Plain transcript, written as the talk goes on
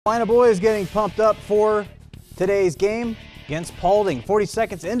Celina boys getting pumped up for today's game against Paulding. 40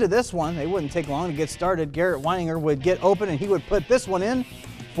 seconds into this one, they wouldn't take long to get started. Garrett Weininger would get open and he would put this one in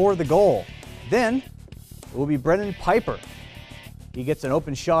for the goal. Then it will be Brennan Piper. He gets an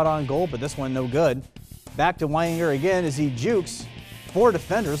open shot on goal, but this one no good. Back to Weininger again as he jukes four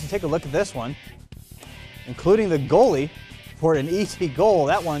defenders. Take a look at this one, including the goalie for an easy goal.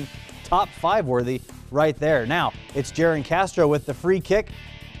 That one top five worthy right there. Now it's Jaron Castro with the free kick.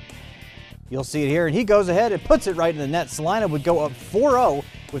 You'll see it here, and he goes ahead and puts it right in the net. Celina would go up 4-0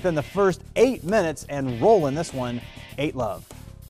 within the first 8 minutes and roll in this one 8-love.